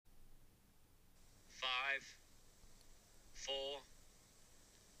4,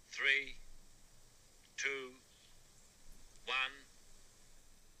 3, 2, 1,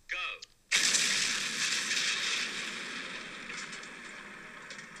 go.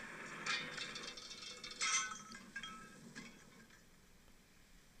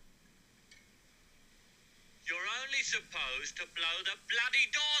 You're only supposed to blow the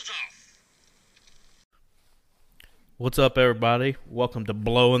bloody doors off. What's up, everybody? Welcome to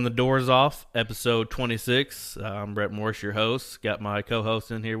Blowing the Doors Off, episode 26. I'm Brett Morris, your host. Got my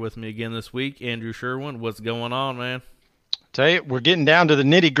co-host in here with me again this week, Andrew Sherwin. What's going on, man? Tell you, we're getting down to the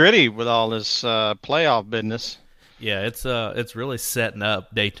nitty-gritty with all this playoff business. Yeah, it's really setting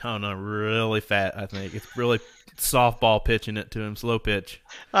up Daytona really fat, I think. It's really softball pitching it to him, slow pitch.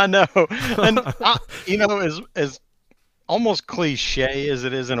 I know. And, as almost cliche as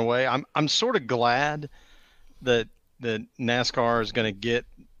it is in a way, I'm sort of glad that NASCAR is going to get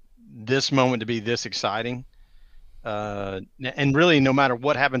this moment to be this exciting. And really, no matter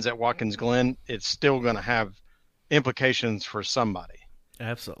what happens at Watkins Glen, it's still going to have implications for somebody.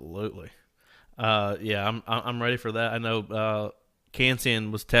 Absolutely. Yeah, I'm ready for that. I know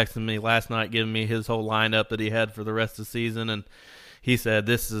Cancian was texting me last night, giving me his whole lineup that he had for the rest of the season, and he said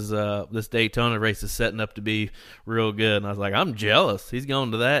this Daytona race is setting up to be real good. And I was like, I'm jealous. He's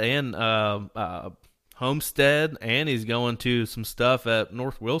going to that and Homestead, and he's going to some stuff at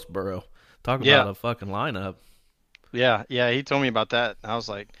North Wilkesboro. Talk about a fucking lineup. Yeah, he told me about that. I was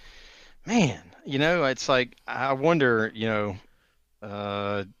like, man, it's like I wonder,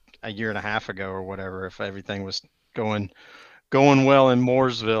 a year and a half ago or whatever, if everything was going well in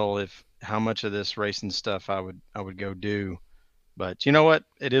Mooresville, if how much of this racing stuff I would go do. But you know what?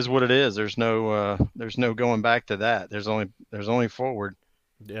 It is what it is. There's no going back to that. There's only forward.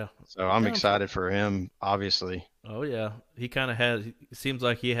 Yeah. So I'm excited for him, obviously. Oh yeah, he kind of had. It seems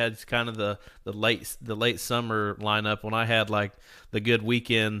like he had kind of the late summer lineup when I had like the good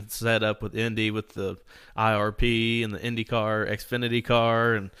weekend set up with Indy with the IRP and the IndyCar Xfinity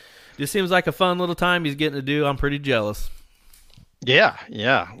car, and just seems like a fun little time he's getting to do. I'm pretty jealous. Yeah.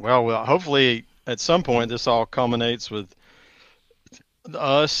 Well, hopefully at some point this all culminates with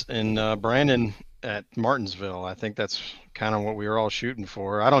us and Brandon at Martinsville. I think that's kind of what we were all shooting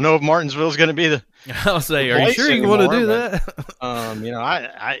for. I don't know if Martinsville is going to be the. I'll say, are you sure you want to do that?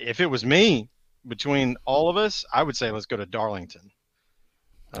 I if it was me, between all of us, I would say let's go to Darlington.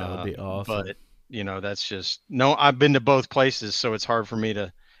 That would be awesome. But that's just no. I've been to both places, so it's hard for me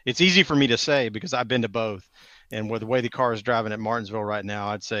to. It's easy for me to say because I've been to both, and with the way the car is driving at Martinsville right now,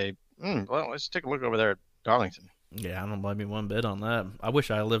 I'd say, well, let's take a look over there at Darlington. Yeah, I don't blame me one bit on that. I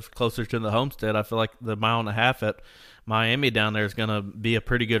wish I lived closer to the Homestead. I feel like the mile and a half at Miami down there is going to be a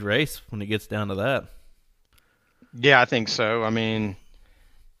pretty good race when it gets down to that. Yeah, I think so. I mean,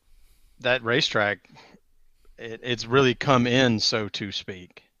 that racetrack, it's really come in, so to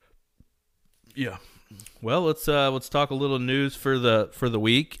speak. Yeah. Well, let's talk a little news for the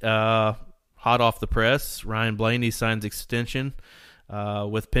week. Hot off the press, Ryan Blaney signs extension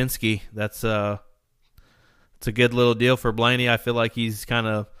with Penske. It's a good little deal for Blaney. I feel like he's kind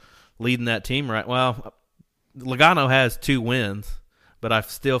of leading that team right. Well, Logano has 2 wins, but I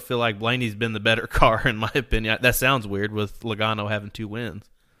still feel like Blaney's been the better car in my opinion. That sounds weird with Logano having 2 wins.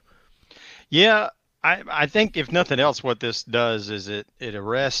 Yeah, I think if nothing else, what this does is it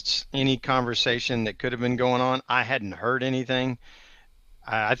arrests any conversation that could have been going on. I hadn't heard anything.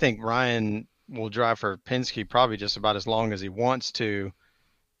 I think Ryan will drive for Penske probably just about as long as he wants to.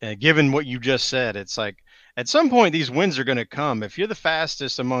 Given what you just said, it's like at some point these wins are going to come. If you're the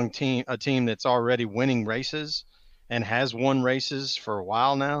fastest among a team that's already winning races and has won races for a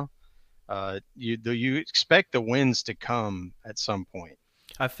while now, you expect the wins to come at some point.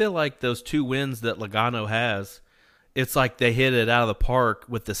 I feel like those 2 wins that Logano has, it's like they hit it out of the park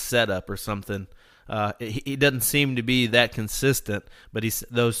with the setup or something. He doesn't seem to be that consistent, but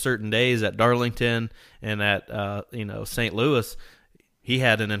those certain days at Darlington and at St. Louis, he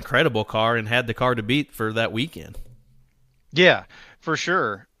had an incredible car and had the car to beat for that weekend. Yeah, for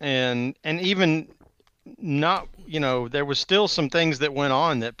sure. And even not, there was still some things that went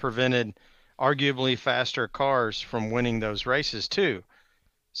on that prevented arguably faster cars from winning those races too.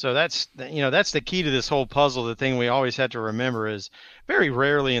 So that's the key to this whole puzzle. The thing we always have to remember is very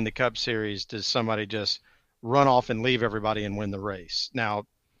rarely in the Cup Series does somebody just run off and leave everybody and win the race. Now,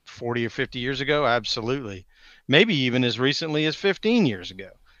 40 or 50 years ago, absolutely. Maybe even as recently as 15 years ago.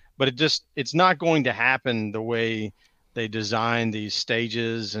 But it's not going to happen the way they design these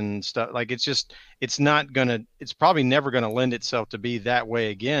stages and stuff. Like it's probably never going to lend itself to be that way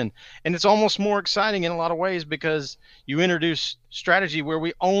again. And it's almost more exciting in a lot of ways because you introduce strategy where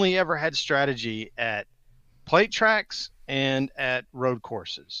we only ever had strategy at plate tracks and at road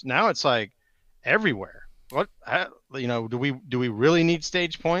courses. Now it's like everywhere. Do we really need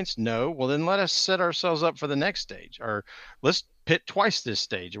stage points? No. Well, then let us set ourselves up for the next stage, or let's pit twice this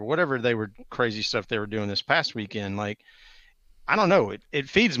stage, or whatever they were crazy stuff they were doing this past weekend. Like, I don't know. It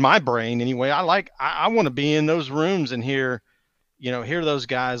feeds my brain anyway. I want to be in those rooms and hear those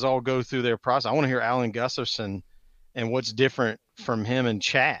guys all go through their process. I want to hear Alan Gustafson and what's different from him and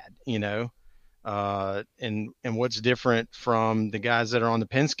Chad, and what's different from the guys that are on the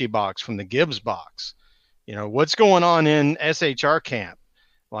Penske box, from the Gibbs box. What's going on in SHR camp?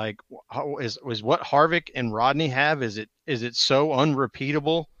 Like, is what Harvick and Rodney have? Is it so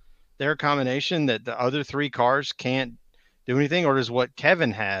unrepeatable, their combination, that the other three cars can't do anything, or is what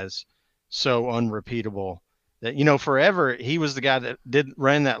Kevin has so unrepeatable that forever he was the guy that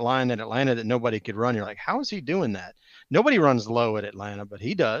ran that line at Atlanta that nobody could run? You're like, how is he doing that? Nobody runs low at Atlanta, but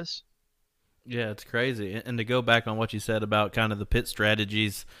he does. Yeah, it's crazy. And to go back on what you said about kind of the pit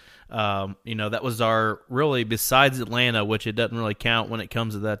strategies, that was our really, besides Atlanta, which it doesn't really count when it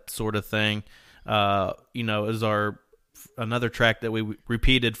comes to that sort of thing, is our another track that we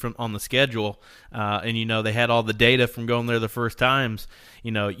repeated from on the schedule. And they had all the data from going there the first times.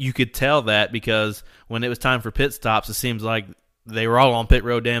 You could tell that because when it was time for pit stops, it seems like they were all on pit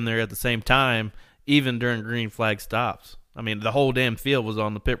road damn near at the same time, even during green flag stops. I mean, the whole damn field was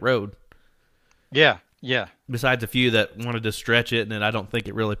on the pit road. Yeah, yeah. Besides a few that wanted to stretch it, and I don't think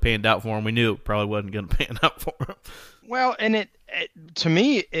it really panned out for them. We knew it probably wasn't going to pan out for them. Well, and to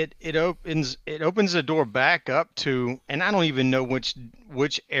me, it opens the door back up to, and I don't even know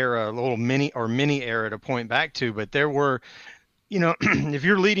which era, a little mini era to point back to, but there were, if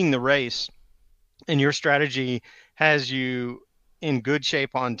you're leading the race and your strategy has you in good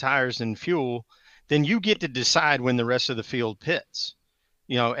shape on tires and fuel, then you get to decide when the rest of the field pits.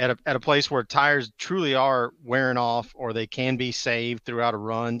 At a place where tires truly are wearing off, or they can be saved throughout a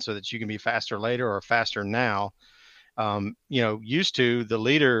run so that you can be faster later or faster now. Used to, the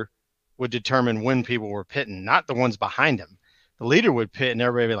leader would determine when people were pitting, not the ones behind him. The leader would pit and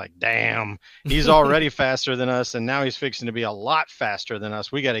everybody would be like, damn, he's already faster than us, and now he's fixing to be a lot faster than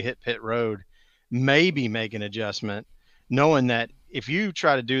us. We got to hit pit road, maybe make an adjustment, knowing that if you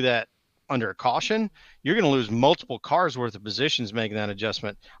try to do that under caution, you're going to lose multiple cars worth of positions making that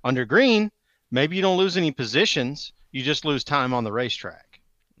adjustment. Under green, maybe you don't lose any positions, you just lose time on the racetrack.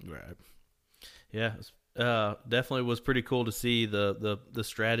 Right. Yeah, definitely was pretty cool to see the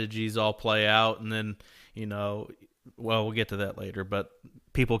strategies all play out, and then we'll get to that later, but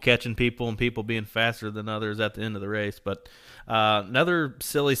people catching people and people being faster than others at the end of the race. But another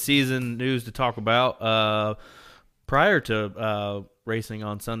silly season news to talk about. Prior to racing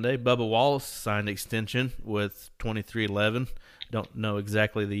on Sunday, Bubba Wallace signed extension with 2311. Don't know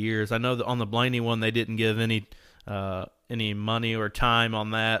exactly the years. I know that on the Blaney one they didn't give any money or time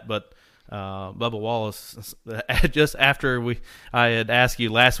on that, but Bubba Wallace, just after I had asked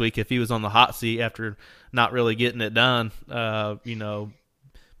you last week if he was on the hot seat after not really getting it done,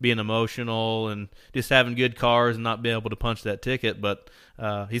 being emotional and just having good cars and not being able to punch that ticket, but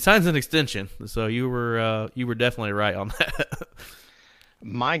he signs an extension, so you were definitely right on that.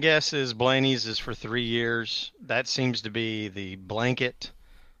 My guess is Blaney's is for 3 years. That seems to be the blanket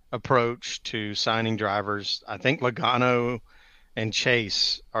approach to signing drivers. I think Logano and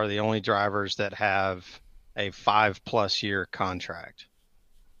Chase are the only drivers that have a 5+ year contract.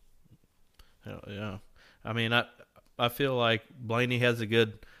 Hell yeah. I mean, I feel like Blaney has a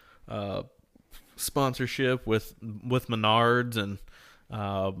good sponsorship with Menards and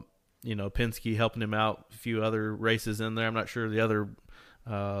Penske helping him out a few other races in there. I'm not sure the other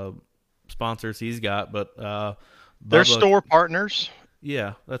sponsors he's got, but they're store partners.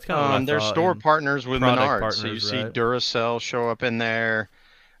 Yeah, that's kind of what I they're thought. store partners with Menards. Partners, so you right? see Duracell show up in there,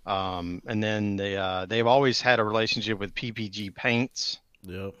 and then they've always had a relationship with PPG Paints.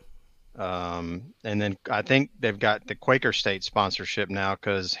 Yep. And then I think they've got the Quaker State sponsorship now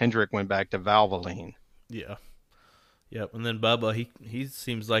because Hendrick went back to Valvoline. Yeah. Yep. And then Bubba, he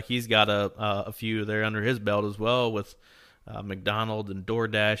seems like he's got a few there under his belt as well with McDonald and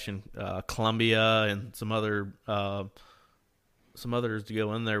DoorDash and Columbia and some others to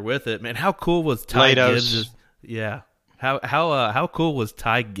go in there with it. Man, how cool was Ty Gibbs'? Yeah. How cool was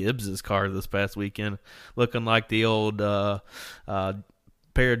Ty Gibbs' car this past weekend? Looking like the old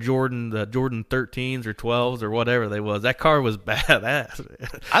pair of Jordan 13s or 12s or whatever they was. That car was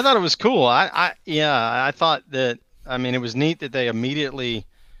badass. I thought it was cool. I thought that, it was neat that they immediately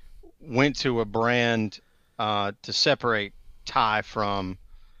went to a brand to separate Ty from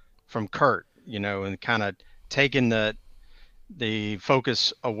Kurt, and kind of taking the the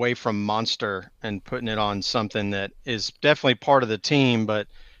focus away from Monster and putting it on something that is definitely part of the team, but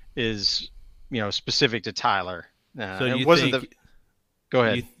is, specific to Tyler. So It you wasn't the. think Go you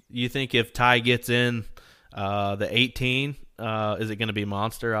ahead. you think if Ty gets in the 18, is it going to be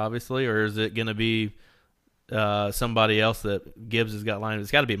Monster obviously, or is it going to be somebody else that Gibbs has got lined?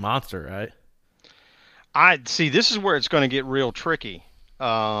 It's got to be Monster, right? I see. This is where it's going to get real tricky.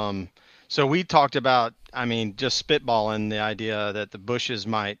 Um, so we talked about, I mean, just spitballing the idea that the Bushes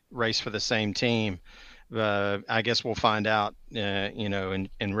might race for the same team. I guess we'll find out, in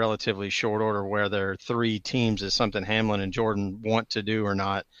relatively short order whether three teams is something Hamlin and Jordan want to do or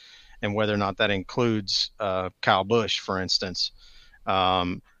not, and whether or not that includes Kyle Busch, for instance.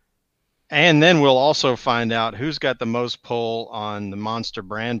 Um, and then we'll also find out who's got the most pull on the Monster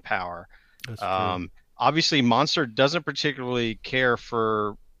brand power. That's true. Obviously, Monster doesn't particularly care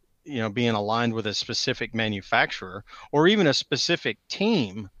for being aligned with a specific manufacturer or even a specific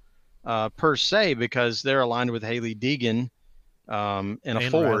team per se, because they're aligned with Haley Deegan in a And Riley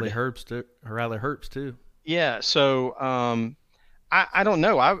Ford. Herbst too. Riley Herbst too. Yeah, so I don't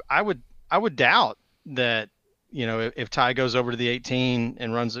know. I would doubt that if Ty goes over to the 18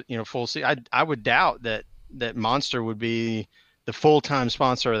 and runs full season, I would doubt that Monster would be the full time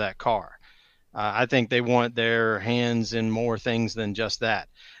sponsor of that car. I think they want their hands in more things than just that.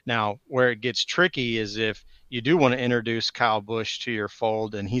 Now, where it gets tricky is if you do want to introduce Kyle Busch to your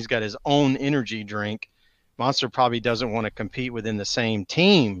fold and he's got his own energy drink. Monster probably doesn't want to compete within the same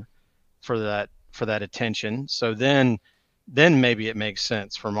team for that attention. So then maybe it makes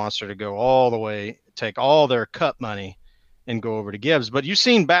sense for Monster to go all the way, take all their cup money and go over to Gibbs. But you've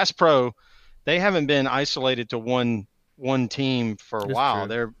seen Bass Pro, they haven't been isolated to one team for a That's while.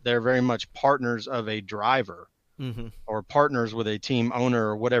 true. They're very much partners of a driver Mm-hmm. or partners with a team owner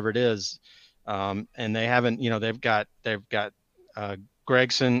or whatever it is. And they haven't, they've got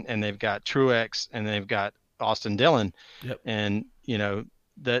Gregson and they've got Truex and they've got Austin Dillon, Yep. and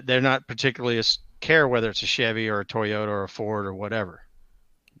that they're not particularly care whether it's a Chevy or a Toyota or a Ford or whatever.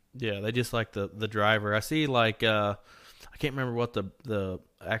 Yeah, they just like the driver. I see like I can't remember what the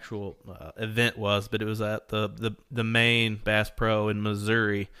actual event was, but it was at the main Bass Pro in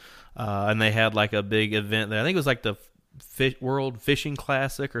Missouri, and they had like a big event there. I think it was like the World Fishing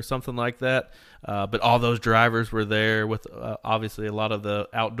Classic or something like that. But all those drivers were there with obviously a lot of the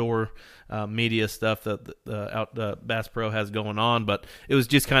outdoor media stuff that the Bass Pro has going on. But it was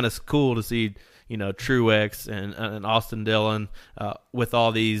just kind of cool to see, Truex and Austin Dillon with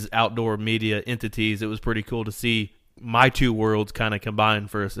all these outdoor media entities. It was pretty cool to see my two worlds kind of combined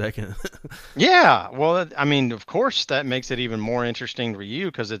for a second. Yeah, well, I mean, of course, that makes it even more interesting for you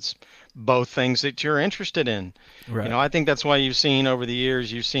because it's both things that you're interested in. Right. I think that's why you've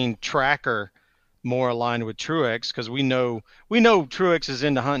seen Tracker more aligned with Truex, because we know Truex is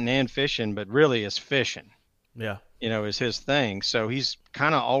into hunting and fishing, but really is fishing, Yeah. is his thing. So he's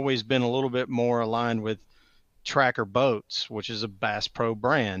kind of always been a little bit more aligned with Tracker Boats, which is a Bass Pro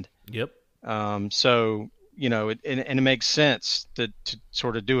brand. Yep. So and it makes sense to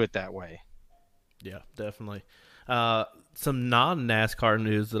sort of do it that way. Yeah, definitely. Some non-NASCAR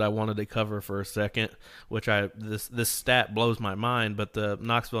news that I wanted to cover for a second, which this stat blows my mind. But the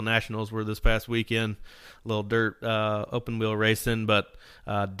Knoxville Nationals were this past weekend, a little dirt open wheel racing. But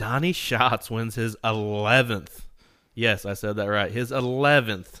Donnie Schatz wins his 11th. Yes, I said that right. His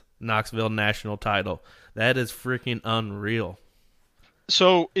 11th Knoxville National title. That is freaking unreal.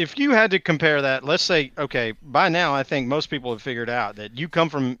 So if you had to compare that, let's say, okay, by now I think most people have figured out that you come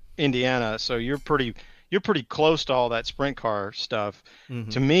from Indiana, so you're pretty close to all that sprint car stuff. Mm-hmm.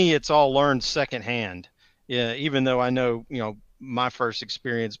 To me, it's all learned secondhand. Yeah, even though I know, my first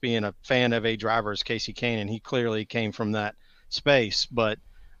experience being a fan of a driver is Casey Kane, and he clearly came from that space, but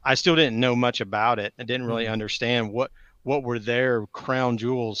I still didn't know much about it. I didn't really Mm-hmm. understand what were their crown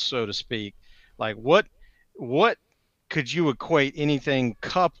jewels, so to speak. Like what could you equate anything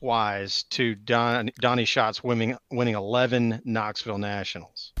cup wise to Donnie Schatz winning 11 Knoxville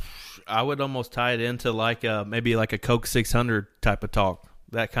Nationals? I would almost tie it into like maybe like a Coke 600 type of talk,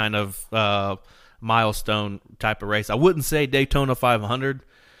 that kind of milestone type of race. I wouldn't say Daytona 500.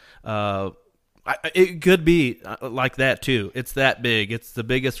 It could be like that too. It's that big. It's the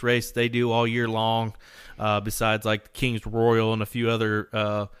biggest race they do all year long, besides like the King's Royal and a few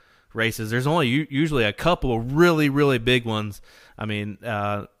other races. There's only usually a couple of really, really big ones. I mean,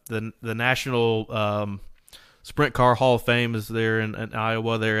 the National Sprint Car Hall of Fame is there in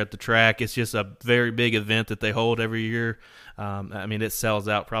Iowa, there at the track. It's just a very big event that they hold every year. I mean, it sells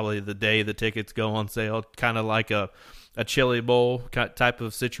out probably the day the tickets go on sale, kind of like a a chili bowl type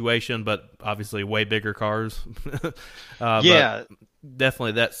of situation, but obviously way bigger cars. Yeah. But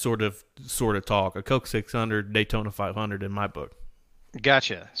definitely that sort of talk. A Coke 600, Daytona 500 in my book.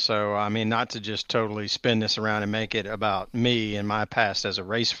 Gotcha. So, I mean, not to just totally spin this around and make it about me and my past as a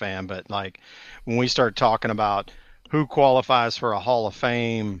race fan, but like when we start talking about who qualifies for a Hall of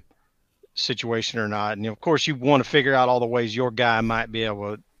Fame situation or not, and of course you want to figure out all the ways your guy might be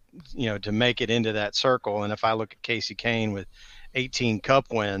able to, to make it into that circle. And if I look at Casey Kane with 18 Cup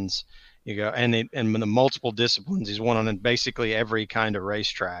wins, you go, and the multiple disciplines, he's won on basically every kind of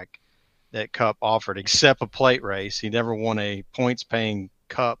racetrack that Cup offered except a plate race. He never won a points-paying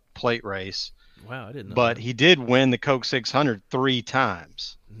Cup plate race. Wow, I didn't know But that. he did win the Coke 600 3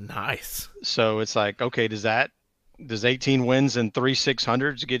 times. Nice. So it's like, okay, does 18 wins and 3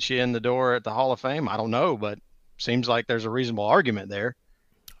 600s get you in the door at the Hall of Fame? I don't know, but seems like there's a reasonable argument there.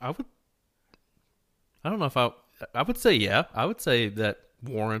 I don't know if I would say yeah. I would say that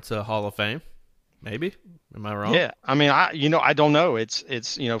warrants a Hall of Fame. Maybe. Am I wrong? Yeah, I mean, I don't know. It's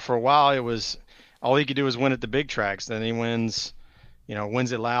for a while it was all he could do was win at the big tracks. Then he wins,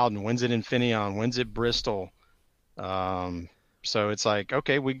 wins at Loudon, wins at Infineon, wins at Bristol. So it's like,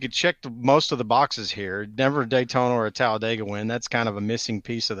 okay, we could check most of the boxes here. Never a Daytona or a Talladega win. That's kind of a missing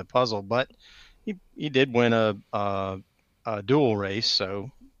piece of the puzzle. But he did win a dual race, so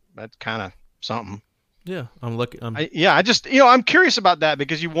that's kind of something. Yeah, I'm looking. I'm curious about that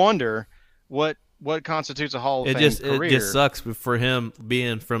because you wonder what constitutes a Hall of Fame career. It just sucks for him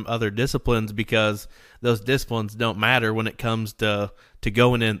being from other disciplines because those disciplines don't matter when it comes to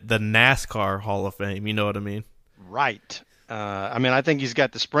going in the NASCAR Hall of Fame. You know what I mean? Right. I mean, I think he's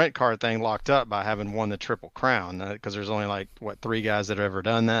got the sprint car thing locked up by having won the Triple Crown because there's only 3 guys that have ever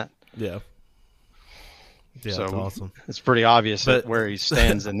done that. Yeah. Yeah, so that's awesome. It's pretty obvious where he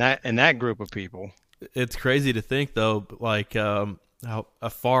stands in that group of people. It's crazy to think though, how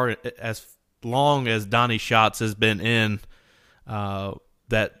far as long as Donnie Schatz has been in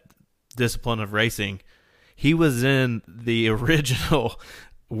that discipline of racing, he was in the original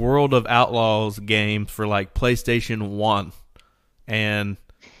World of Outlaws game for PlayStation 1, and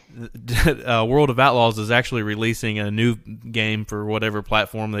World of Outlaws is actually releasing a new game for whatever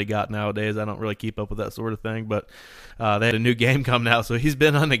platform they got nowadays. I don't really keep up with that sort of thing, but they had a new game coming out, so he's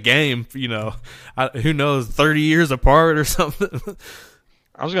been on the game, who knows, 30 years apart or something.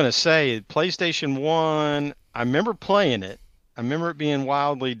 I was going to say, PlayStation 1, I remember playing it. I remember it being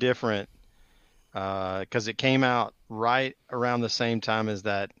wildly different because it came out right around the same time as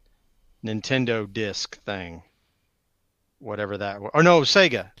that Nintendo disc thing. Whatever that was. Or no, it was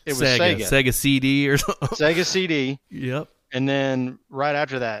Sega. It was Sega. Sega CD or something. Sega CD. Yep. And then right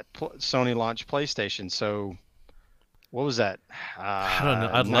after that, Sony launched PlayStation. So what was that? I don't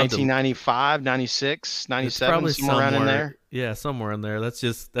know. 1995, 96, 97, probably somewhere around in there. Yeah, somewhere in there.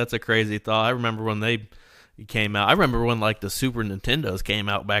 That's a crazy thought. I remember when they came out. I remember when the Super Nintendos came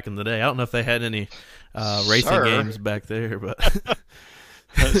out back in the day. I don't know if they had any racing games back there, but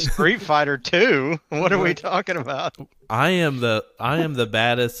Street Fighter 2. What are we talking about? I am the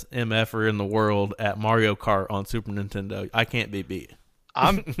baddest MFer in the world at Mario Kart on Super Nintendo. I can't be beat.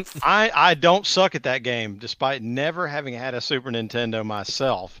 I don't suck at that game, despite never having had a Super Nintendo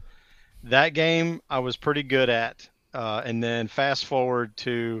myself. That game I was pretty good at, and then fast forward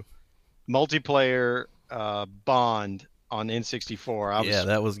to multiplayer Bond on N64.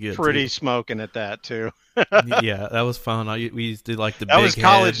 That was good. Pretty smoking at that too. Yeah, that was fun. We used to the that big was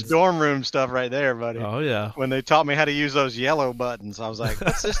college heads. dorm room stuff right there, buddy. Oh yeah. When they taught me how to use those yellow buttons, I was like,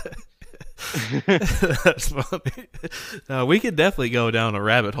 "What's this?" That's funny. We could definitely go down a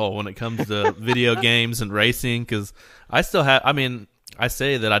rabbit hole when it comes to video games and racing because I still have. I mean, I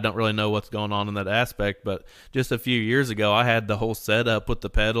say that I don't really know what's going on in that aspect, but just a few years ago, I had the whole setup with the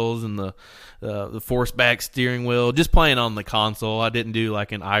pedals and the force back steering wheel, just playing on the console. I didn't do an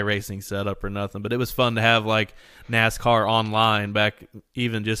iRacing setup or nothing, but it was fun to have NASCAR online back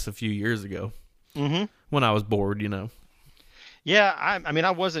even just a few years ago when I was bored, Yeah, I mean,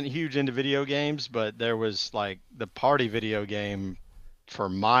 I wasn't huge into video games, but there was the party video game for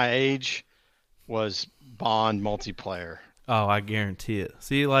my age was Bond multiplayer. Oh, I guarantee it.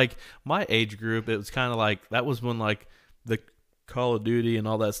 See, my age group, it was kind of that was when the Call of Duty and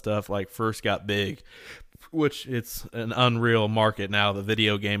all that stuff first got big, which it's an unreal market now, the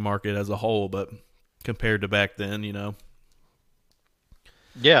video game market as a whole, but compared to back then,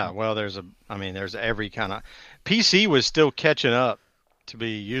 Yeah, well, there's every kind of PC was still catching up to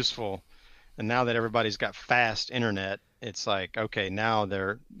be useful, and now that everybody's got fast internet, it's okay, now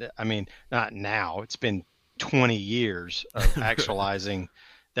not now, it's been 20 years of actualizing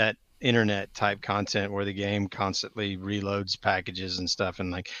that internet type content where the game constantly reloads packages and stuff.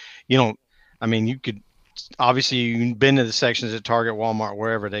 And like, you don't, I mean, you could, obviously you've been to the sections at Target, Walmart,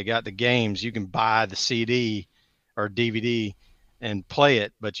 wherever they got the games, you can buy the CD or DVD and play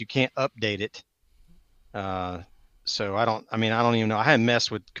it, but you can't update it. So I don't even know. I haven't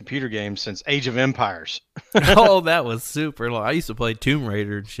messed with computer games since Age of Empires. Oh, that was super long. I used to play Tomb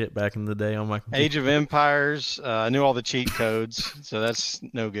Raider and shit back in the day on my computer. Age of Empires. I knew all the cheat codes, so that's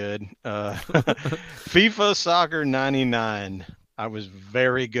no good. FIFA Soccer 99. I was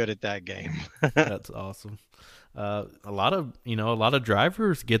very good at that game. That's awesome. A lot of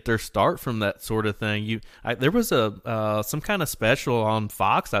drivers get their start from that sort of thing. There was some kind of special on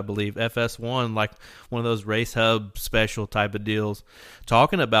Fox, I believe, FS1, like one of those race hub special type of deals,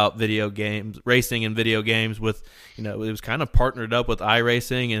 talking about video games, racing and video games. With it was kind of partnered up with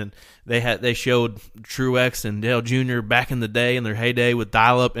iRacing, and they showed Truex and Dale Jr. back in the day in their heyday with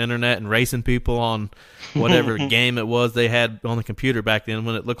dial-up internet and racing people on whatever game it was they had on the computer back then,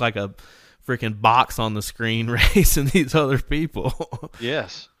 when it looked like a freaking box on the screen racing these other people.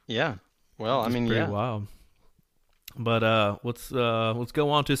 Yes. Yeah. Well, I mean, pretty wild. But let's go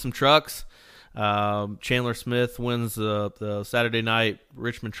on to some trucks. Chandler Smith wins the Saturday night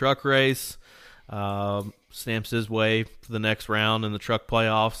Richmond truck race. Stamps his way for the next round in the truck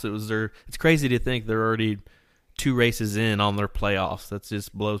playoffs. It's crazy to think they're already 2 races in on their playoffs. That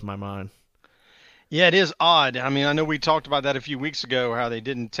just blows my mind. Yeah, it is odd. I mean, I know we talked about that a few weeks ago, how they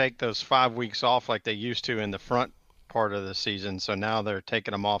didn't take those 5 weeks off like they used to in the front part of the season. So now they're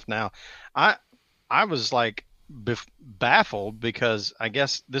taking them off now. I was like baffled, because I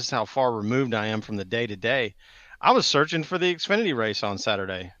guess this is how far removed I am from the day to day. I was searching for the Xfinity race on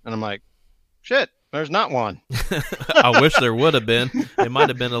Saturday, and I'm like, shit, there's not one. I wish there would have been. It might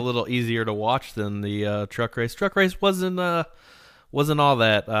have been a little easier to watch than the truck race. Truck race wasn't all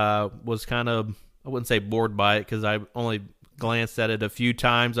that. Was kind of, I wouldn't say bored by it, because I only glanced at it a few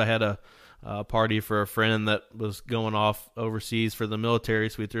times. I had a party for a friend that was going off overseas for the military,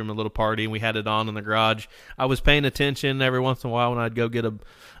 so we threw him a little party, and we had it on in the garage. I was paying attention every once in a while when I'd go get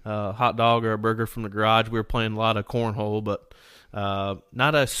a hot dog or a burger from the garage. We were playing a lot of cornhole, but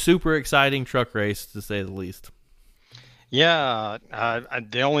not a super exciting truck race, to say the least. Yeah,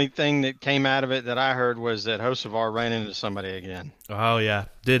 the only thing that came out of it that I heard was that Hocevar ran into somebody again. Oh, yeah.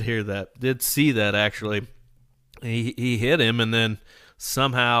 Did hear that. Did see that, actually. He hit him, and then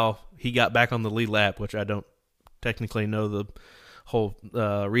somehow he got back on the lead lap, which I don't technically know the whole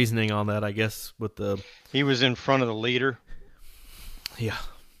reasoning on that, I guess. He was in front of the leader. Yeah,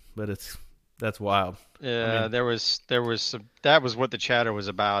 but that's wild. Yeah, I mean, there was that was what the chatter was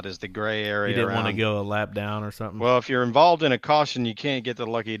about, is the gray area. He didn't want to go a lap down or something. Well, if you're involved in a caution, you can't get the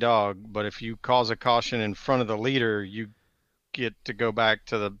lucky dog. But if you cause a caution in front of the leader, you get to go back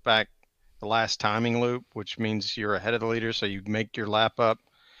to the last timing loop, which means you're ahead of the leader, so you make your lap up.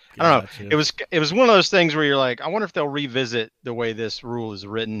 I don't know. It was one of those things where you're like, I wonder if they'll revisit the way this rule is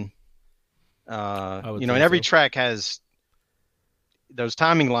written. And every track has those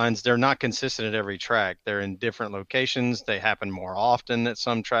timing lines. They're not consistent at every track. They're in different locations. They happen more often at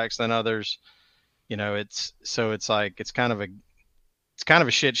some tracks than others. It's kind of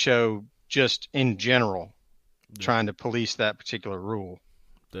a shit show just in general, trying to police that particular rule.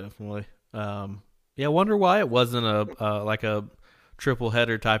 Definitely. I wonder why it wasn't a triple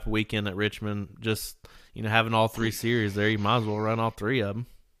header type of weekend at Richmond. Just having all 3 series there, you might as well run all 3 of them.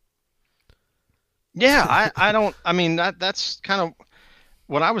 Yeah, I don't. I mean, that's kind of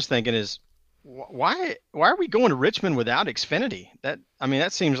what I was thinking is, why are we going to Richmond without Xfinity? That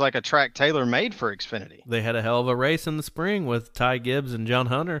seems like a track tailor-made for Xfinity. They had a hell of a race in the spring with Ty Gibbs and John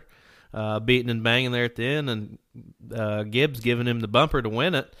Hunter beating and banging there at the end, and Gibbs giving him the bumper to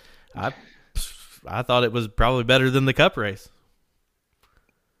win it. I thought it was probably better than the Cup race.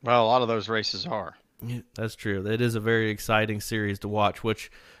 Well, a lot of those races are. Yeah, that's true. It is a very exciting series to watch, which,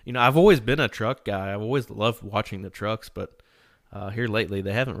 I've always been a truck guy. I've always loved watching the trucks, but here lately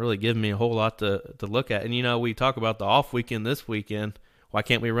they haven't really given me a whole lot to look at. And, we talk about the off weekend this weekend. Why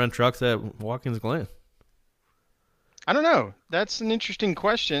can't we run trucks at Watkins Glen? I don't know. That's an interesting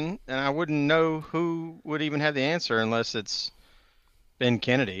question, and I wouldn't know who would even have the answer unless it's Ben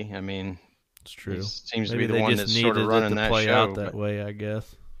Kennedy. I mean, it's true. He seems Maybe to be the one that's sort of running that play show. Out that way, I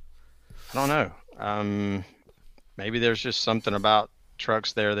guess. I don't know. Maybe there's just something about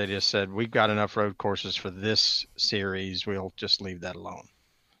trucks there. They just said, we've got enough road courses for this series. We'll just leave that alone.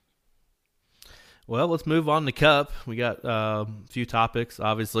 Well, let's move on to Cup. We got a few topics,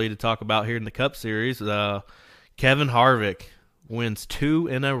 obviously, to talk about here in the Cup series. Kevin Harvick wins 2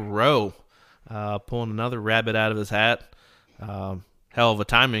 in a row, pulling another rabbit out of his hat. hell of a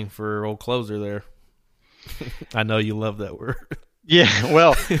timing for old closer there. I know you love that word. Yeah,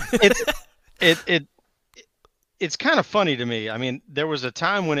 well, it's kind of funny to me. I mean, there was a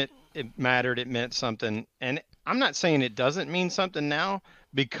time when it mattered, it meant something, and I'm not saying it doesn't mean something now,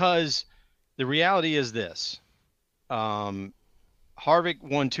 because the reality is this. Harvick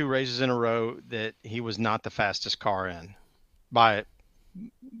won 2 races in a row that he was not the fastest car in by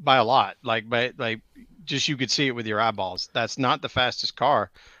a lot. Like just you could see it with your eyeballs. That's not the fastest car,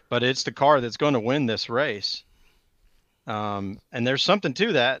 but it's the car that's going to win this race. And there's something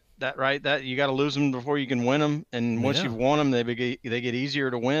to that right, that you got to lose them before you can win them, and once you've won them, they get easier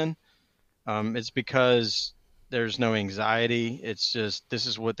to win. It's because there's no anxiety. It's just, this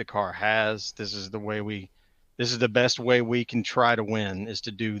is what the car has. This is the best way we can try to win, is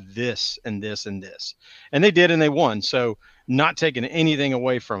to do this and this and this. And they did, and they won. So not taking anything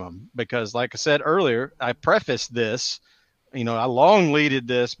away from them, because like I said earlier, I prefaced this, I long leaded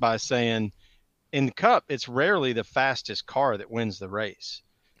this by saying, in the Cup, it's rarely the fastest car that wins the race,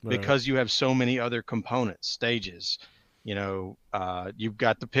 because you have so many other components, stages. You've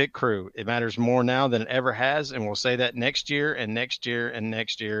got the pit crew. It matters more now than it ever has, and we'll say that next year and next year and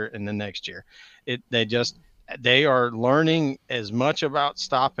next year and the next year. They are learning as much about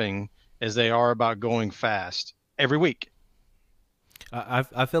stopping as they are about going fast every week.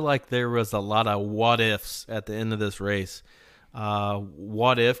 I feel like there was a lot of what ifs at the end of this race.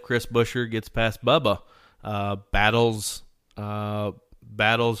 What if Chris Buescher gets past Bubba, battles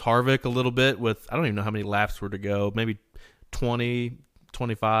Harvick a little bit with, I don't even know how many laps were to go, maybe 20,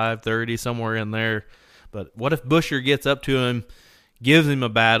 25, 30, somewhere in there. But what if Buescher gets up to him, gives him a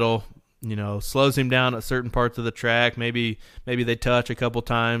battle, slows him down at certain parts of the track, maybe they touch a couple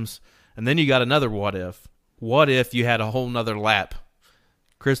times, and then you got another what if. What if you had a whole nother lap?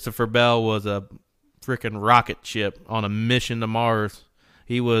 Christopher Bell was a freaking rocket ship on a mission to Mars.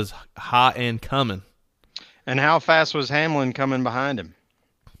 He was hot and coming. And how fast was Hamlin coming behind him?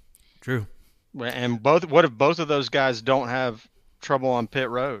 True. And what if both of those guys don't have trouble on pit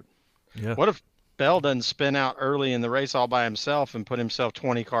road? Yeah. What if Bell doesn't spin out early in the race all by himself and put himself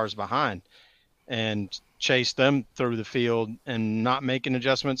 20 cars behind and chase them through the field, and not making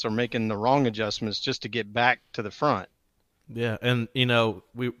adjustments or making the wrong adjustments just to get back to the front? Yeah, and,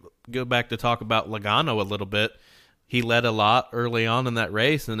 we go back to talk about Logano a little bit. He led a lot early on in that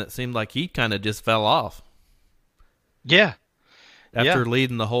race, and it seemed like he kind of just fell off. Yeah. After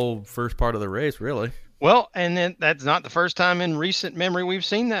leading the whole first part of the race, really. Well, and then that's not the first time in recent memory we've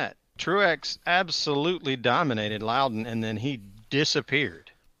seen that. Truex absolutely dominated Loudon, and then he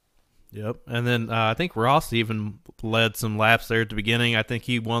disappeared. Yep, and then I think Ross even led some laps there at the beginning. I think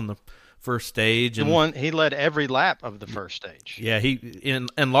he won the first stage. He led every lap of the first stage. Yeah,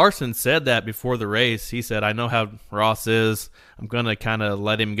 and Larson said that before the race. He said, I know how Ross is. I'm going to kind of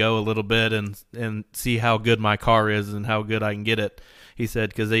let him go a little bit and see how good my car is and how good I can get it. He said,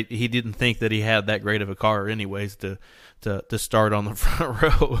 because he didn't think that he had that great of a car anyways to start on the front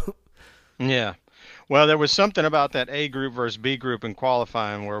row. Yeah. Well, there was something about that A group versus B group in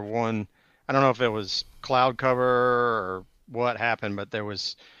qualifying where one, I don't know if it was cloud cover or what happened, but there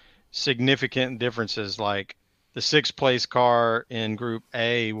was significant differences. Like the 6th place car in Group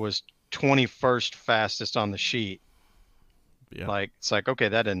A was 21st fastest on the sheet. Yeah. It's like, okay,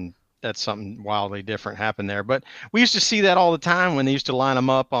 that's something wildly different happened there. But we used to see that all the time when they used to line them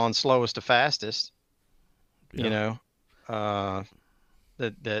up on slowest to fastest. Yeah.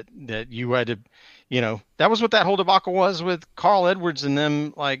 That you had to, that was what that whole debacle was with Carl Edwards and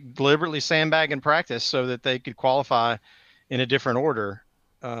them, like deliberately sandbagging practice so that they could qualify in a different order.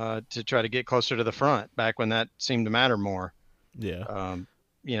 To try to get closer to the front, back when that seemed to matter more. Yeah.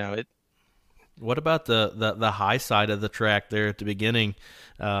 What about the high side of the track there at the beginning?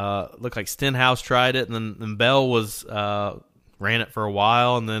 Looked like Stenhouse tried it, and then Bell ran it for a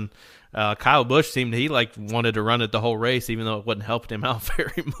while, and then Kyle Busch seemed he wanted to run it the whole race, even though it wasn't helping him out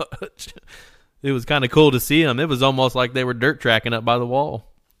very much. It was kind of cool to see him. It was almost like they were dirt tracking up by the wall.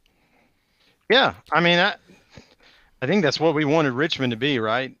 Yeah, I mean, I think that's what we wanted Richmond to be,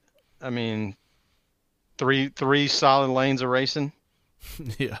 right? I mean, three solid lanes of racing.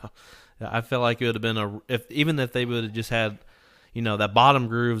 Yeah, I feel like it would have been even if they would have just had, that bottom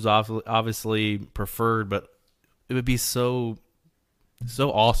groove's obviously preferred, but it would be so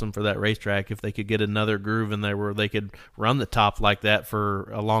awesome for that racetrack if they could get another groove in there where they could run the top like that for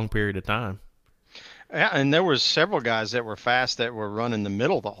a long period of time. Yeah, and there was several guys that were fast that were running the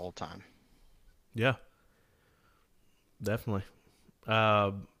middle the whole time. Yeah. Definitely.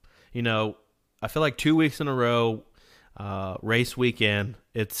 I feel like 2 weeks in a row, race weekend,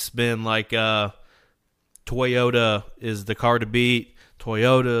 it's been like Toyota is the car to beat.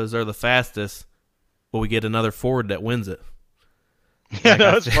 Toyotas are the fastest, but we get another Ford that wins it. Yeah,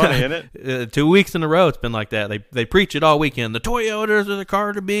 no, it's funny, isn't it? 2 weeks in a row, it's been like that. They preach it all weekend. The Toyotas are the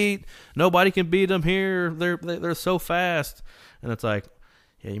car to beat. Nobody can beat them here. They're so fast, and it's like,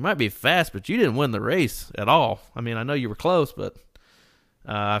 yeah, you might be fast, but you didn't win the race at all. I mean, I know you were close, but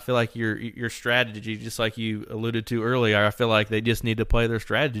I feel like your strategy, just like you alluded to earlier, I feel like they just need to play their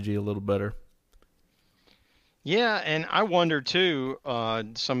strategy a little better. Yeah, and I wonder too.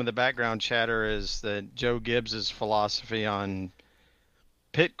 Some of the background chatter is that Joe Gibbs's philosophy on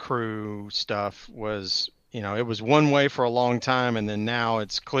pit crew stuff was, it was one way for a long time, and then now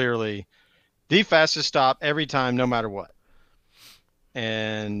it's clearly the fastest stop every time, no matter what.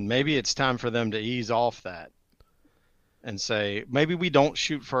 And maybe it's time for them to ease off that and say, maybe we don't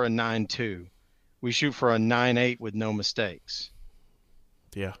shoot for a 9.2. We shoot for a 9.8 with no mistakes.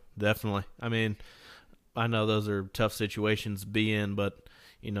 Yeah, definitely. I mean, I know those are tough situations to be in, but,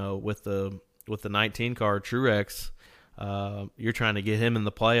 with the 19 car Truex, you're trying to get him in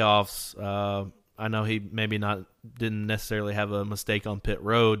the playoffs. I know he maybe didn't necessarily have a mistake on pit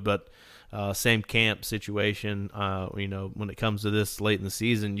road, but same camp situation. When it comes to this late in the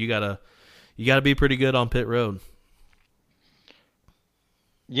season, you gotta be pretty good on pit road.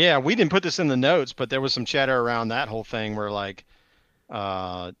 Yeah, we didn't put this in the notes, but there was some chatter around that whole thing where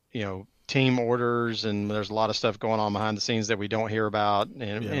team orders, and there's a lot of stuff going on behind the scenes that we don't hear about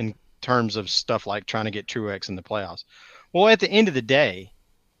in terms of stuff like trying to get Truex in the playoffs. Well, at the end of the day,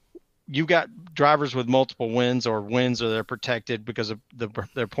 you got drivers with multiple wins or they're protected because of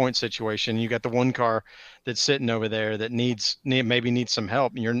their point situation. You got the one car that's sitting over there that maybe needs some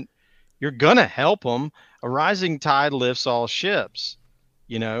help. And you're gonna help them. A rising tide lifts all ships.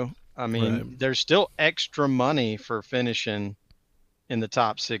 I mean, Right. There's still extra money for finishing in the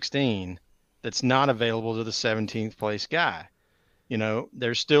top 16 that's not available to the 17th place guy.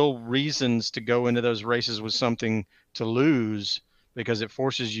 There's still reasons to go into those races with something to lose, because it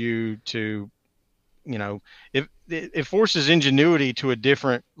forces you to, it forces ingenuity to a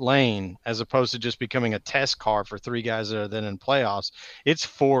different lane as opposed to just becoming a test car for three guys that are then in playoffs. It's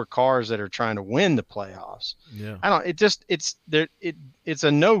four cars that are trying to win the playoffs. Yeah. It's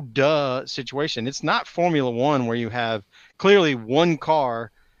a no duh situation. It's not Formula One where you have clearly one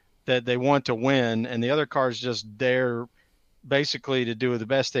car that they want to win and the other car is just there basically to do the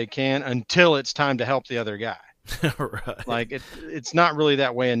best they can until it's time to help the other guy. Right. Like it's not really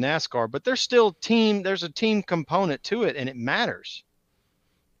that way in NASCAR, but there's still there's a team component to it, and it matters.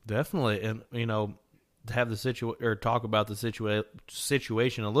 Definitely. And, to have talk about the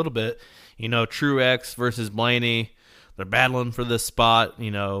situation a little bit, Truex versus Blaney, they're battling for this spot.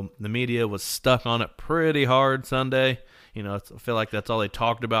 The media was stuck on it pretty hard Sunday. I feel like that's all they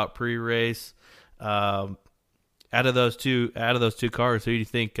talked about pre-race. Out of those two cars, who do you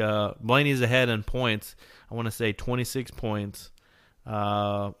think Blaney's ahead in points? I want to say 26 points.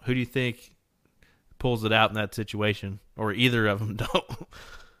 Who do you think pulls it out in that situation, or either of them don't?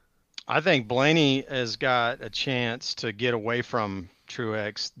 I think Blaney has got a chance to get away from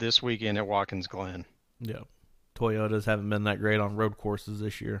Truex this weekend at Watkins Glen. Yeah. Toyotas haven't been that great on road courses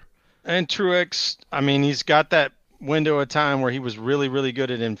this year. And Truex, I mean, he's got that window of time where he was really, really good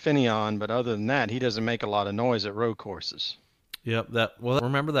at Infineon, but other than that, he doesn't make a lot of noise at road courses. Yep.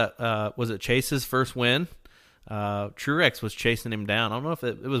 Remember that, was it Chase's first win? Truex was chasing him down. I don't know if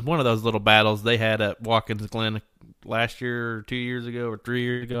it was one of those little battles they had at Watkins Glen last year or 2 years ago or 3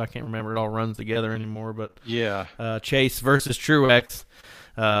 years ago. I can't remember. It all runs together anymore. But yeah, Chase versus Truex,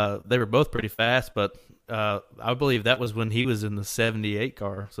 they were both pretty fast, but I believe that was when he was in the 78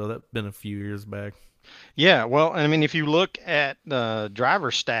 car. So that's been a few years back. Yeah, well, I mean, if you look at the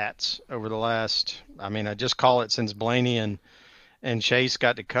driver stats over the last, I just call it since Blaney and Chase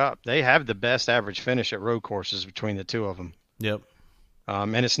got to Cup, they have the best average finish at road courses between the two of them. Yep.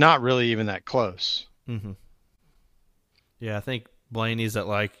 And it's not really even that close. Mm-hmm. Yeah, I think Blaney's at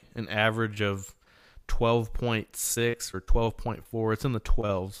like an average of 12.6 or 12.4. It's in the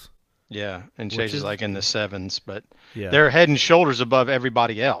 12s. Yeah, and Chase is like in the 7s, but yeah, they're head and shoulders above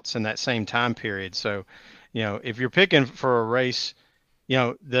everybody else in that same time period. So, if you're picking for a race,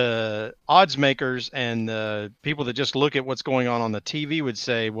 the odds makers and the people that just look at what's going on the TV would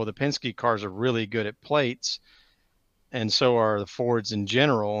say, well, the Penske cars are really good at plates, and so are the Fords in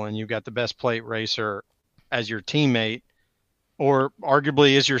general, and you've got the best plate racer as your teammate, or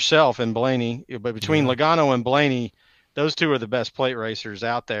arguably as yourself and Blaney. But between Logano and Blaney, those two are the best plate racers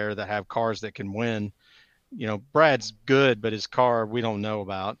out there that have cars that can win. Brad's good, but his car we don't know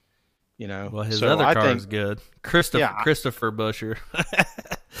about. Well, his other car is good. Christopher Buscher.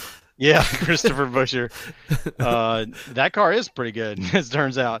 Yeah, Christopher Buescher. That car is pretty good, as it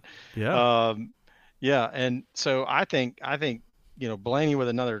turns out. Yeah. Yeah, and so I think Blaney with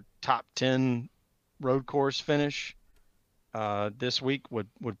another top 10 road course finish this week would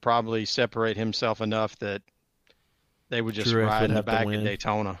probably separate himself enough that they would just Truex ride would in the have to back at win.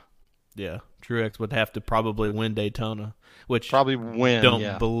 Daytona. Yeah, Truex would have to probably win Daytona, which Probably win.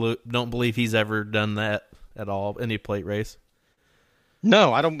 don't believe he's ever done that at all. Any plate race.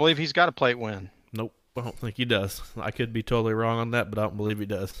 No, I don't believe he's got a plate win. Nope, I don't think he does. I could be totally wrong on that, but I don't believe he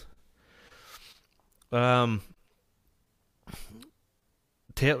does.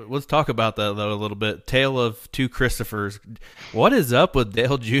 Let's talk about that though a little bit. Tale of two Christophers. What is up with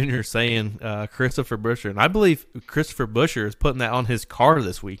Dale Jr. saying Christopher Buescher? And I believe Christopher Buescher is putting that on his car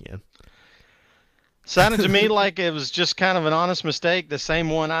this weekend. Sounded to me like it was just kind of an honest mistake, the same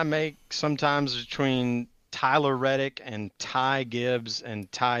one I make sometimes between Tyler Reddick and Ty Gibbs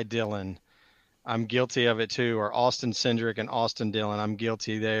and Ty Dillon. I'm guilty of it too, or Austin Cindric and Austin Dillon. I'm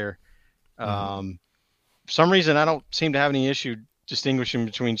guilty there. For some reason, I don't seem to have any issue distinguishing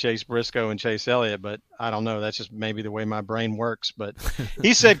between Chase Briscoe and Chase Elliott, but I don't know. That's just maybe the way my brain works. But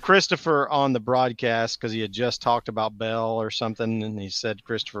he said Christopher on the broadcast because he had just talked about Bell or something, and he said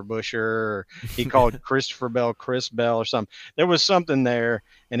Christopher Buescher, or he called Christopher Bell Chris Bell or something. There was something there,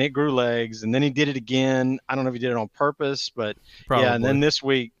 and it grew legs, and then he did it again. I don't know if he did it on purpose, but Probably. Yeah. And then this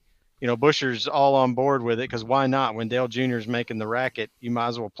week, Buescher's all on board with it because why not? When Dale Jr. is making the racket, you might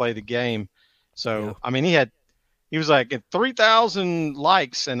as well play the game. So, yeah. I mean, he was like, at 3,000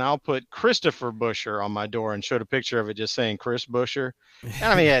 likes, and I'll put Christopher Buescher on my door, and showed a picture of it just saying Chris Buescher. And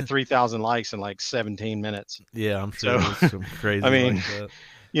I mean, he had 3,000 likes in like 17 minutes. Yeah, I'm sure it was some crazy. I mean, like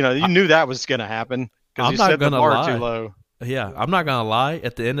that. You knew that was going to happen because you set the bar too low. Yeah, I'm not going to lie.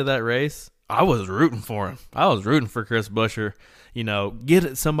 At the end of that race, I was rooting for him. I was rooting for Chris Buescher.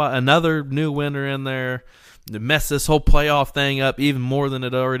 Get another new winner in there. To mess this whole playoff thing up even more than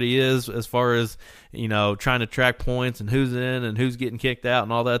it already is, as far as trying to track points and who's in and who's getting kicked out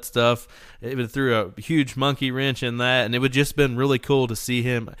and all that stuff. It threw a huge monkey wrench in that, and it would just been really cool to see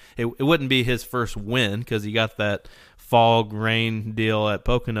him. It wouldn't be his first win because he got that fog rain deal at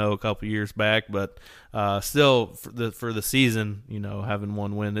Pocono a couple years back, but still for the season, having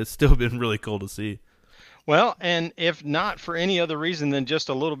one win, it's still been really cool to see. Well, and if not for any other reason than just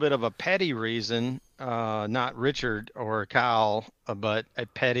a little bit of a petty reason, not Richard or Kyle, but a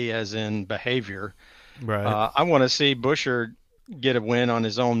petty as in behavior. Right. I want to see Buescher get a win on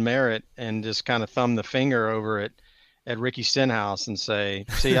his own merit and just kind of thumb the finger over at Ricky Stenhouse and say,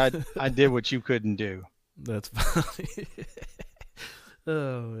 see, I did what you couldn't do. That's funny.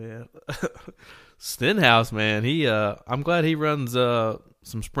 Oh, yeah. Stenhouse, man, I'm glad he runs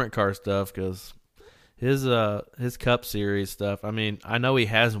some sprint car stuff because his Cup Series stuff. I mean, I know he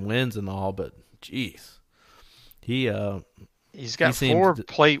has wins and all, but geez, he's got 4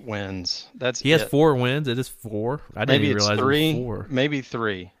 plate wins. He has 4 wins. It is 4. I didn't even realize 3, it was 4. Maybe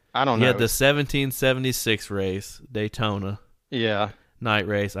 3. I don't know. He had the 1776 race, Daytona. Yeah. Night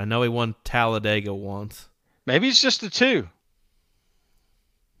race. I know he won Talladega once. Maybe it's just the 2.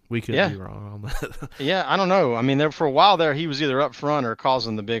 We could be wrong on that. Yeah, I don't know. I mean, for a while there, he was either up front or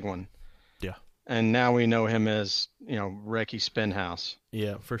causing the big one. Yeah. And now we know him as, Ricky Stenhouse.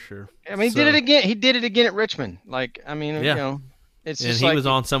 Yeah, for sure. I mean, he did it again. He did it again at Richmond. Like, I mean, it's just he was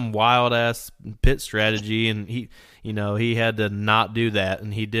on some wild ass pit strategy, and he had to not do that,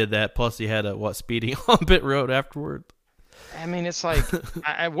 and he did that. Plus, he had speeding on pit road afterward. I mean, it's like,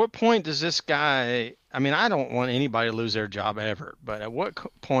 at what point does this guy? I mean, I don't want anybody to lose their job ever, but at what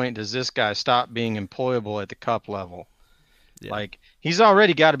point does this guy stop being employable at the Cup level? Yeah. Like, he's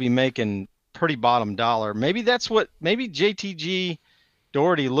already got to be making pretty bottom dollar. Maybe JTG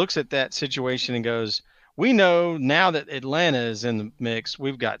Doherty looks at that situation and goes, we know now that Atlanta is in the mix,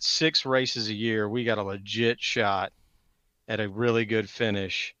 we've got 6 races a year. We got a legit shot at a really good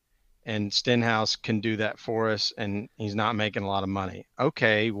finish, and Stenhouse can do that for us, and he's not making a lot of money.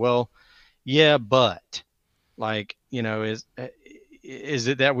 Okay, well, yeah, but like, is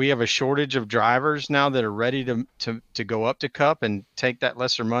it that we have a shortage of drivers now that are ready to go up to Cup and take that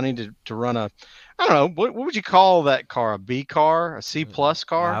lesser money to run I don't know, what would you call that car? A B car? A C plus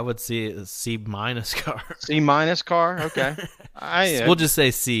car? I would see it a C minus car. C minus car? Okay. We'll just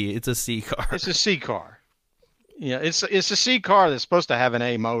say C. It's a C car. It's a C car. Yeah, it's a C car that's supposed to have an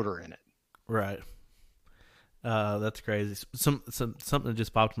A motor in it. Right. That's crazy. Something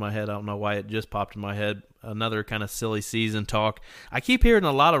just popped in my head. I don't know why it just popped in my head. Another kind of silly season talk. I keep hearing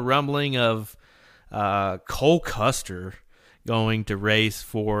a lot of rumbling of Cole Custer going to race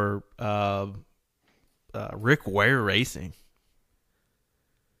for Rick Ware Racing.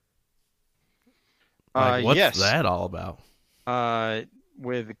 Like, what's Yes. that all about?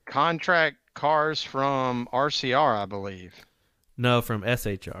 With contract cars from RCR, I believe. No, from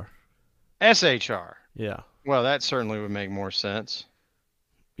SHR. SHR. Yeah. Well, that certainly would make more sense.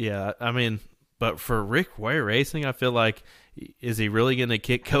 Yeah, I mean, but for Rick Ware Racing, I feel like, is he really going to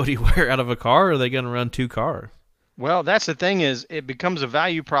kick Cody Ware out of a car, or are they going to run 2 cars? Well, that's the thing is it becomes a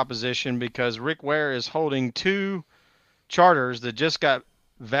value proposition because Rick Ware is holding 2 charters that just got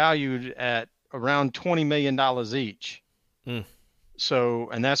valued at around $20 million each. Mm. So,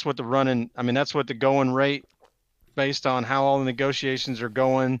 and that's what that's what the going rate based on how all the negotiations are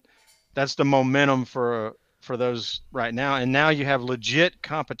going. That's the momentum for those right now. And now you have legit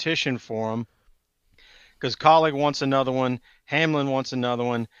competition for them because Colleague wants another one, Hamlin wants another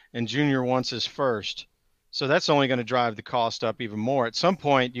one, and Junior wants his first. So that's only going to drive the cost up even more. At some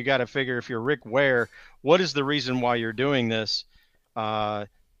point, you got to figure if you're Rick Ware, what is the reason why you're doing this? I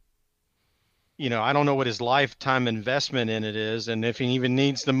don't know what his lifetime investment in it is, and if he even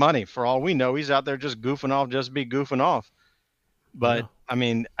needs the money. For all we know, he's out there just goofing off, just be goofing off. But, Yeah. I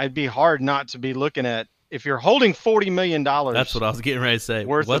mean, it'd be hard not to be looking at, if you're holding $40 million That's what I was getting ready to say.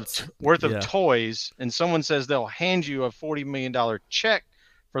 worth Yeah. of toys, and someone says they'll hand you a $40 million check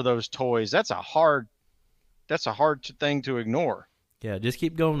for those toys, that's a hard thing to ignore. Yeah, just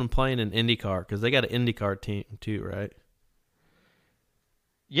keep going and playing an IndyCar, because they got an IndyCar team too, right?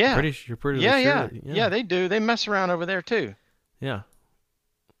 Yeah. Pretty Yeah, sure. yeah, they do. They mess around over there too. Yeah.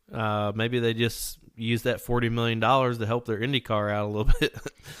 Maybe they just use that $40 million to help their IndyCar out a little bit.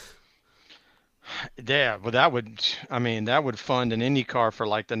 Yeah, but that would fund an IndyCar for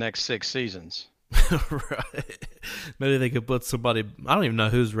like the next 6 seasons. Right. Maybe they could put somebody. I don't even know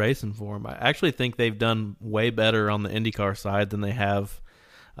who's racing for them. I actually think they've done way better on the IndyCar side than they have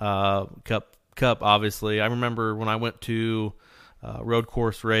Cup. Obviously, I remember when I went to road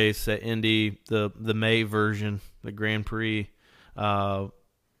course race at Indy, the May version, the Grand Prix. I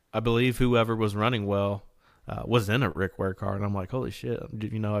believe whoever was running well was in a Rick Ware car, and I'm like, holy shit!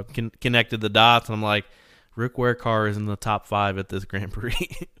 I've connected the dots, and I'm like, Rick Ware car is in the top 5 at this Grand Prix.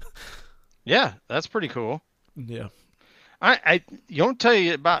 Yeah, that's pretty cool. Yeah. I don't tell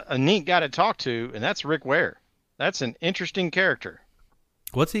you about a neat guy to talk to, and that's Rick Ware. That's an interesting character.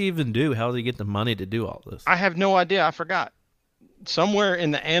 What's he even do? How does he get the money to do all this? I have no idea. I forgot. Somewhere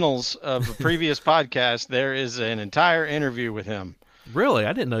in the annals of a previous podcast, there is an entire interview with him. Really?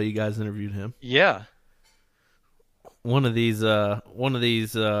 I didn't know you guys interviewed him. Yeah. We're on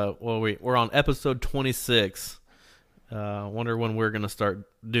episode 26. Wonder when we're going to start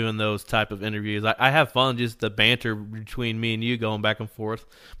doing those type of interviews. I have fun just the banter between me and you going back and forth,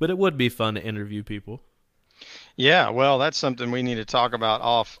 but it would be fun to interview people. Yeah, well, that's something we need to talk about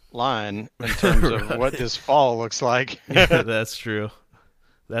offline in terms of what this fall looks like. Yeah, that's true.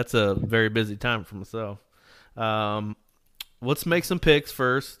 That's a very busy time for myself. Let's make some picks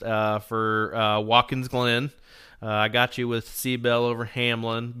first for Watkins Glen. I got you with Seabell over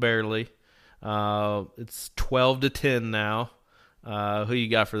Hamlin, barely. It's 12-10 now. Who you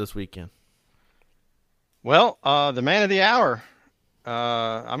got for this weekend? Well, the man of the hour.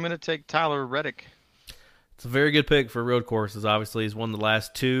 I'm going to take Tyler Reddick. It's a very good pick for road courses. Obviously, he's won the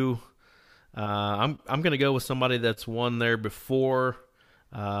last 2. I'm going to go with somebody that's won there before,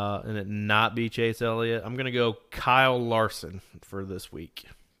 and it not be Chase Elliott. I'm going to go Kyle Larson for this week.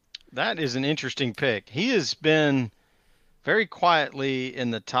 That is an interesting pick. He has been very quietly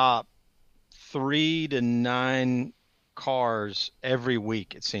in the top 3 to 9 cars every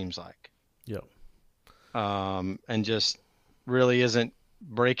week, it seems like. Yep. And just really isn't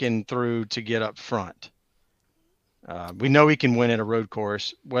breaking through to get up front. We know he can win at a road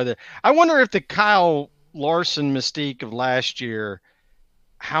course. I wonder if the Kyle Larson mystique of last year,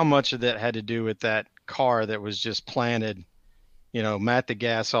 how much of that had to do with that car that was just planted, mat the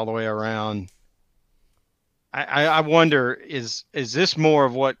gas all the way around. I wonder, is this more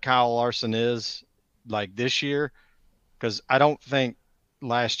of what Kyle Larson is like this year? Because I don't think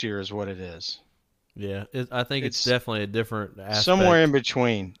last year is what it is. Yeah, I think it's definitely a different aspect. Somewhere in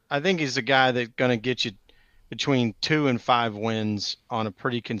between. I think he's a guy that's going to get you between 2 and 5 wins on a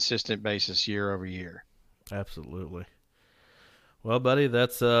pretty consistent basis year over year. Absolutely. Well, buddy,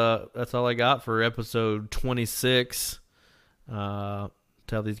 that's all I got for episode 26. Tell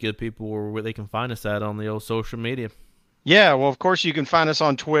these good people where they can find us at on the old social media. Yeah, well, of course, you can find us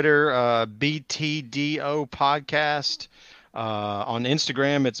on Twitter, BTDO Podcast. On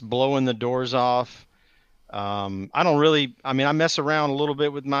Instagram, it's Blowing the Doors Off. I mess around a little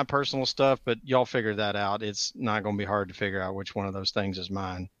bit with my personal stuff, but y'all figure that out. It's not going to be hard to figure out which one of those things is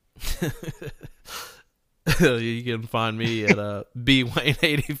mine. You can find me at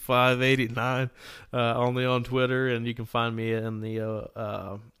bwayne8589 only on Twitter, and you can find me in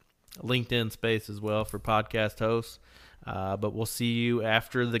the LinkedIn space as well for podcast hosts. But we'll see you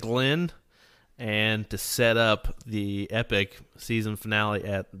after the Glen and to set up the epic season finale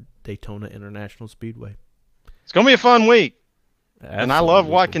at Daytona International Speedway. It's going to be a fun week. Absolutely. And I love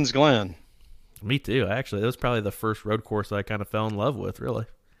Watkins Glen. Me too, actually. That was probably the first road course I kind of fell in love with, really.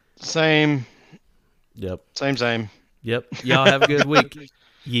 Same. Yep. Same. Yep. Y'all have a good week.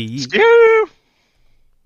 Yeah.